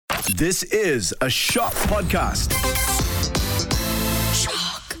This is a Shock podcast.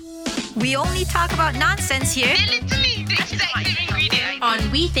 Shock. We only talk about nonsense here. Literally, the exact same ingredient. On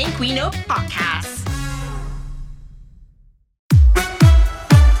We Think We Know podcast.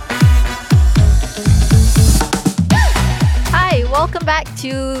 Hi, welcome back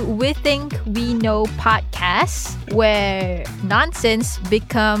to We Think We Know podcast, where nonsense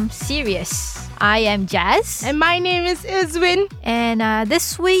becomes serious. I am Jaz. And my name is Izuin. And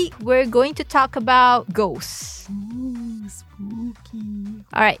this week, we're going to talk about ghosts. Ooh, spooky.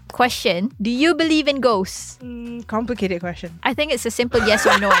 Alright, question. Do you believe in ghosts? Complicated question. I think it's a simple yes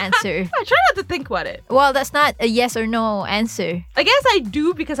or no answer. I try not to think about it. Well, that's not a yes or no answer. I guess I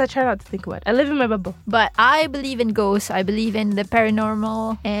do because I try not to think about it. I live in my bubble. But I believe in ghosts. I believe in the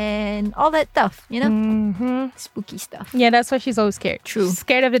paranormal and all that stuff, you know? Mm-hmm. Spooky stuff. Yeah, that's why she's always scared. True. She's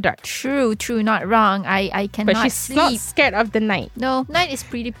scared of the dark. True, not wrong. I cannot But she's sleep. not scared of the night. No, night is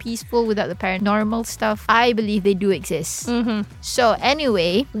pretty peaceful without the paranormal stuff. I believe they do exist. Mm-hmm. So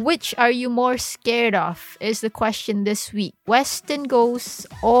anyway, which are you more scared of is the question this week. Western ghosts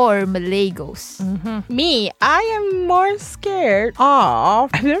or Malay ghosts? Mm-hmm. Me, I am more scared of...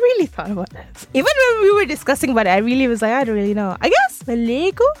 I've never really thought about this. Even when we were discussing about it, I really was like, I don't really know. I guess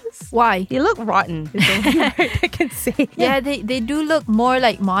Malay ghosts? Why? They look rotten. Is the only word I can say. Yeah, they do look more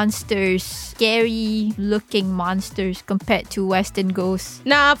like monsters. Scary looking monsters compared to Western ghosts.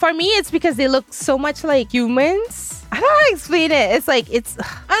 Nah, for me, it's because they look so much like humans. I don't know how to explain it. I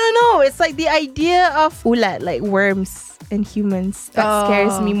don't know. It's like the idea of ulat, like worms and humans. That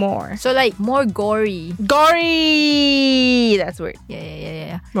scares me more. So like more gory. Gory! That's weird.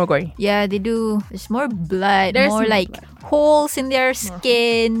 Yeah. More gory. Yeah, they do. There's more blood. There's more more like blood. holes in their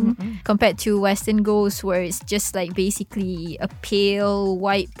skin compared to Western ghosts where it's just like basically a pale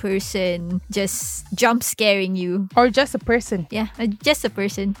white person just jump scaring you. Or just a person. Yeah, just a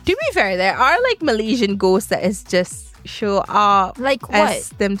person. To be fair, there are like Malaysian ghosts that is just show up Like as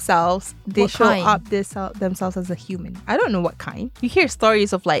what? themselves. They What show kind? up themselves as a human. I don't know what kind. You hear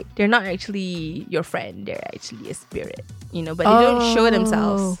stories of like they're not actually your friend, they're actually a spirit, you know, but they don't show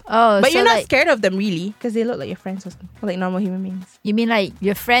themselves. Oh, But so you're not like, scared of them really because they look like your friends or something, or like normal human beings. you mean like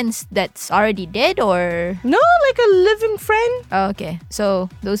your friends that's already dead or? No, like a living friend. Oh, okay. So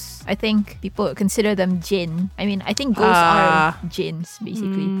those, I think people consider them jinn. I mean, I think ghosts are jinns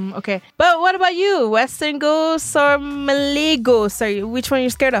basically. Okay. But what about you? Western ghosts or Malay ghosts? Which one you're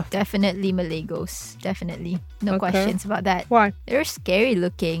scared of? Definitely Malay ghosts. Definitely. No Okay. questions about that. Why? They're scary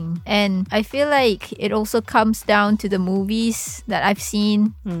looking. And I feel like it also comes down to the movies that I've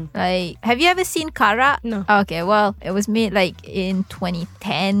seen. Like, have you ever seen Kara? No. Okay, well, it was made like in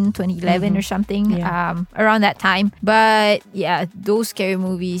 2010, 2011 or something. Yeah. Around that time. But yeah, those scary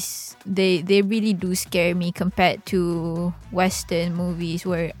movies, they really do scare me compared to Western movies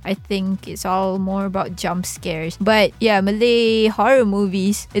where I think it's all more about jump scares. But yeah, Malay horror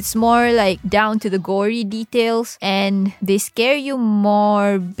movies, it's more like down to the gory details and they scare you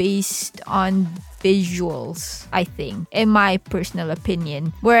more based on visuals, I think, in my personal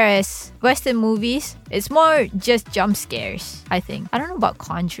opinion. Whereas Western movies, it's more just jump scares, I think. I don't know about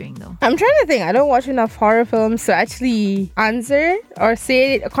Conjuring though. I'm trying to think. I don't watch enough horror films to actually answer or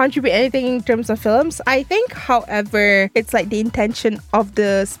contribute anything in terms of films. I think, however, it's like the intention of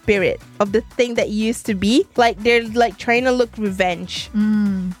the spirit of the thing that used to be. Like they're like trying to look revenge.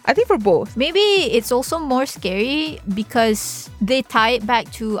 I think for both. Maybe it's also more scary because they tie it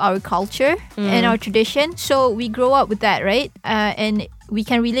back to our culture and our tradition. So we grow up with that, right? And we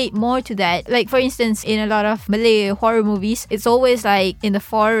can relate more to that. Like, for instance, in a lot of Malay horror movies, it's always like in the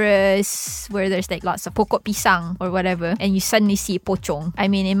forest where there's like lots of pokok pisang or whatever, and you suddenly see pocong. I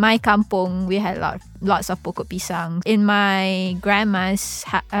mean, in my kampong, we had lots of pokok pisang. In my grandma's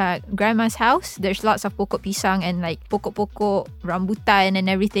house, there's lots of pokok pisang and like pokok-pokok rambutan and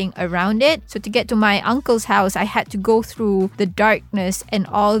everything around it. So to get to my uncle's house, I had to go through the darkness and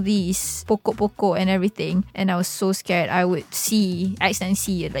all these pokok-pokok and everything, and I was so scared I would accidentally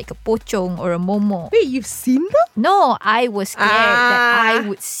see like a pocong or a momo. Wait, you've seen them? No, I was scared that I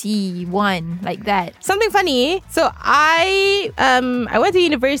would see one like that. Something funny. So I went to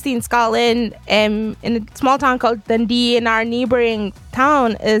university in Scotland, in a small town called Dundee, and our neighboring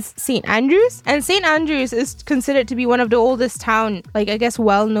town is St. Andrews. And St. Andrews is considered to be one of the oldest town, like I guess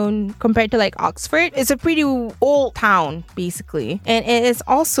well known compared to like Oxford. It's a pretty old town basically. And it is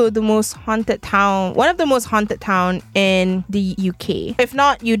also the most haunted town, one of the most haunted town in the UK. If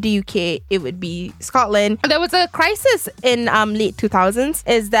not the UK, it would be Scotland. There was a crisis in late 2000s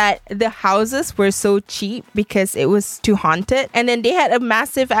is that the houses were so cheap because it was too haunted. And then they had a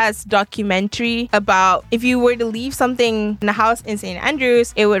massive ass documentary about if you were to leave something in a house in St. St.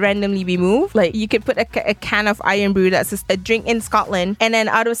 Andrews, it would randomly be moved. Like you could put a can of iron brew that's just a drink in Scotland, and then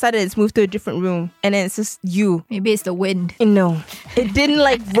out of a sudden it's moved to a different room, and then it's just you. Maybe it's the wind. No, it didn't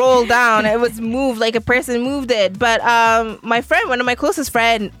like roll down. It was moved like a person moved it. But my friend, one of my closest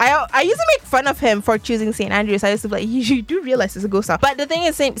friend, I used to make fun of him for choosing St. Andrews. I used to be like, you do realize it's a ghost town. But the thing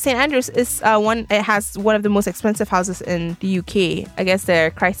is, St. Andrews is it has one of the most expensive houses in the UK. I guess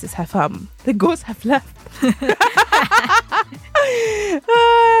their crisis have the ghosts have left.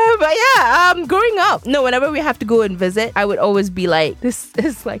 But yeah, growing up, whenever we have to go and visit, I would always be like, this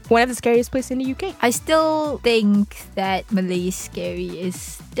is like one of the scariest places in the UK. I still think that Malay scary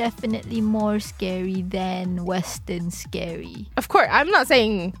is definitely more scary than Western scary. Of course, I'm not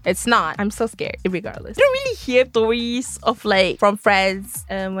saying it's not. I'm still scared regardless. I don't really hear stories of like from friends.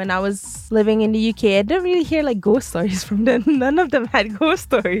 When I was living in the UK, I didn't really hear like ghost stories from them. None of them had ghost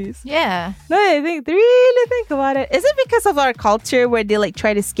stories. Yeah. No, I really think about it. Is it because of our culture where they like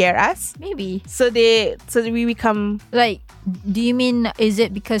try to scare us? Maybe. So we become like, do you mean, is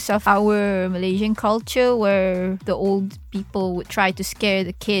it because of our Malaysian culture where the old people would try to scare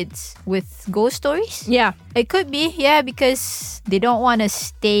the kids with ghost stories? Yeah. It could be, yeah, because they don't want us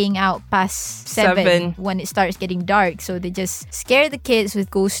staying out past 7 when it starts getting dark. So they just scare the kids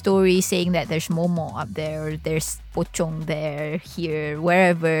with ghost stories saying that there's Momo up there or there's Pochong there, here,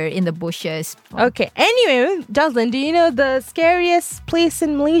 wherever in the bushes. Okay. Anyway, Jocelyn, do you know the scariest place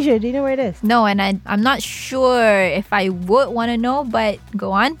in Malaysia? Do you know where it is? No, and I'm not sure if I would want to know, but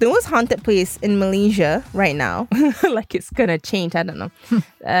go on. The most haunted place in Malaysia right now, like it's gonna change, I don't know.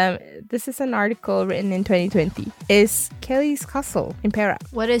 This is an article written in 2020, is Kelly's Castle in Perak.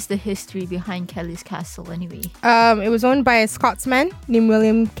 What is the history behind Kelly's Castle anyway? It was owned by a Scotsman named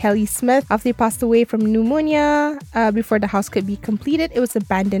William Kelly Smith. After he passed away from pneumonia, before the house could be completed, it was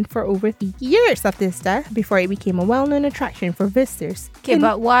abandoned for over 80 years after his death before it became a well-known attraction for visitors. Okay,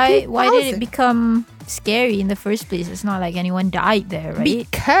 but why did it become scary in the first place? It's not like anyone died there, right?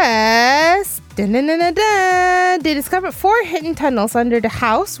 Because they discovered 4 hidden tunnels under the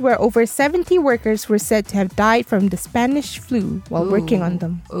house where over 70 workers were said to have died from the Spanish flu while working on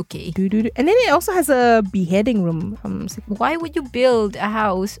them. Okay. And then it also has a beheading room. Why would you build a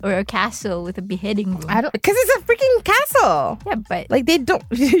house or a castle with a beheading room? Because it's a freaking castle. Yeah, but like they don't.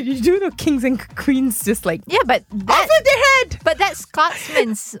 You do know kings and queens just like but off with their head. But that's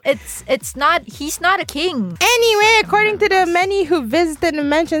Scotsman's. It's not. He's not a king. Anyway, according to the many who visited the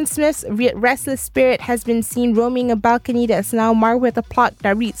mansion, Smith's restless spirit has been seen roaming a balcony that's now marked with a plaque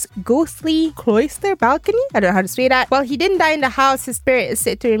that reads Ghostly Cloister Balcony. I don't know how to say that. While he didn't die in the house, his spirit is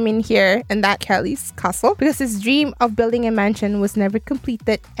said to remain here in that Kelly's Castle because his dream of building a mansion was never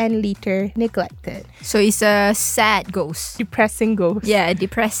completed and later neglected. So he's a sad ghost. Depressing ghost. Yeah, a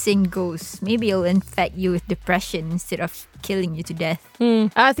depressing ghost. Maybe it'll infect you with depression instead of killing you to death. 3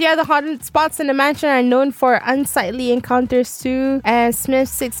 other haunted spots in the mansion are known for unsightly encounters too. And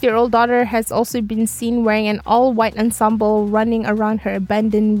Smith's 6-year-old daughter has also been seen wearing an all-white ensemble running around her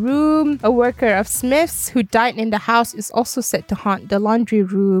abandoned room. A worker of Smith's who died in the house is also said to haunt the laundry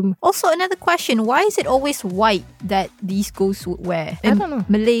room. Also, another question. Why is it always white that these ghosts would wear? I don't know.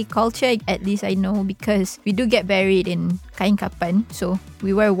 Malay culture, at least I know, because we do get buried in kain kapan, so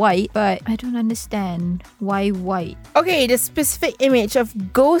we wear white, but I don't understand why white. Okay, the specific image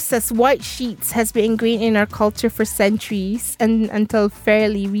of ghosts as white sheets has been ingrained in our culture for centuries and until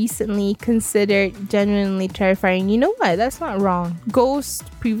fairly recently considered genuinely terrifying. You know what? That's not wrong. Ghosts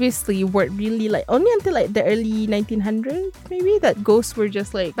previously were really like only until like the early 1900s, maybe, that ghosts were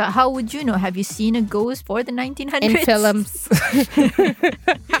just like. But how would you know? Have you seen a ghost for the 1900s? In films.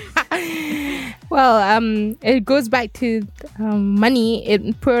 Well, it goes back to money.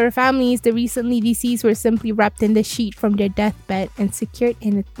 In poor families, the recently deceased were simply wrapped in the sheet from their deathbed and secured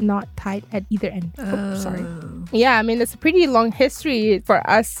in a knot tied at either end. Sorry. Yeah, I mean, it's a pretty long history for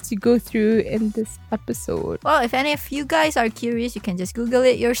us to go through in this episode. Well, if any of you guys are curious, you can just Google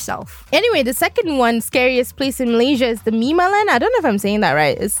it yourself. Anyway, the second one, scariest place in Malaysia, is the Mimaland. I don't know if I'm saying that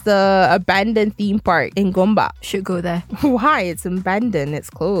right. It's the abandoned theme park in Gombak. Should go there. Why? It's abandoned. It's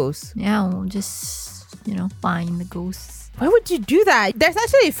closed. Yeah, we'll just, find the ghosts. Why would you do that? There's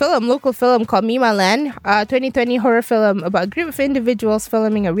actually a local film called Mimaland. 2020 horror film about a group of individuals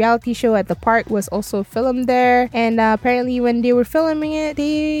filming a reality show at the park was also filmed there. And apparently when they were filming it,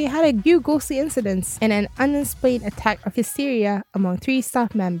 they had a few ghostly incidents and an unexplained attack of hysteria among 3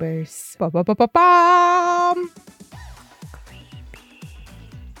 staff members. Ba-ba-ba-ba-bam!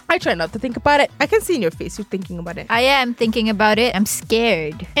 I try not to think about it. I can see in your face you're thinking about it. I am thinking about it. I'm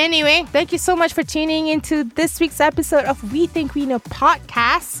scared. Anyway, thank you so much for tuning into this week's episode of We Think We Know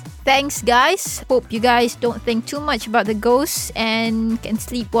podcast. Thanks, guys. Hope you guys don't think too much about the ghosts and can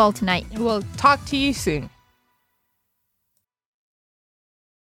sleep well tonight. We'll talk to you soon.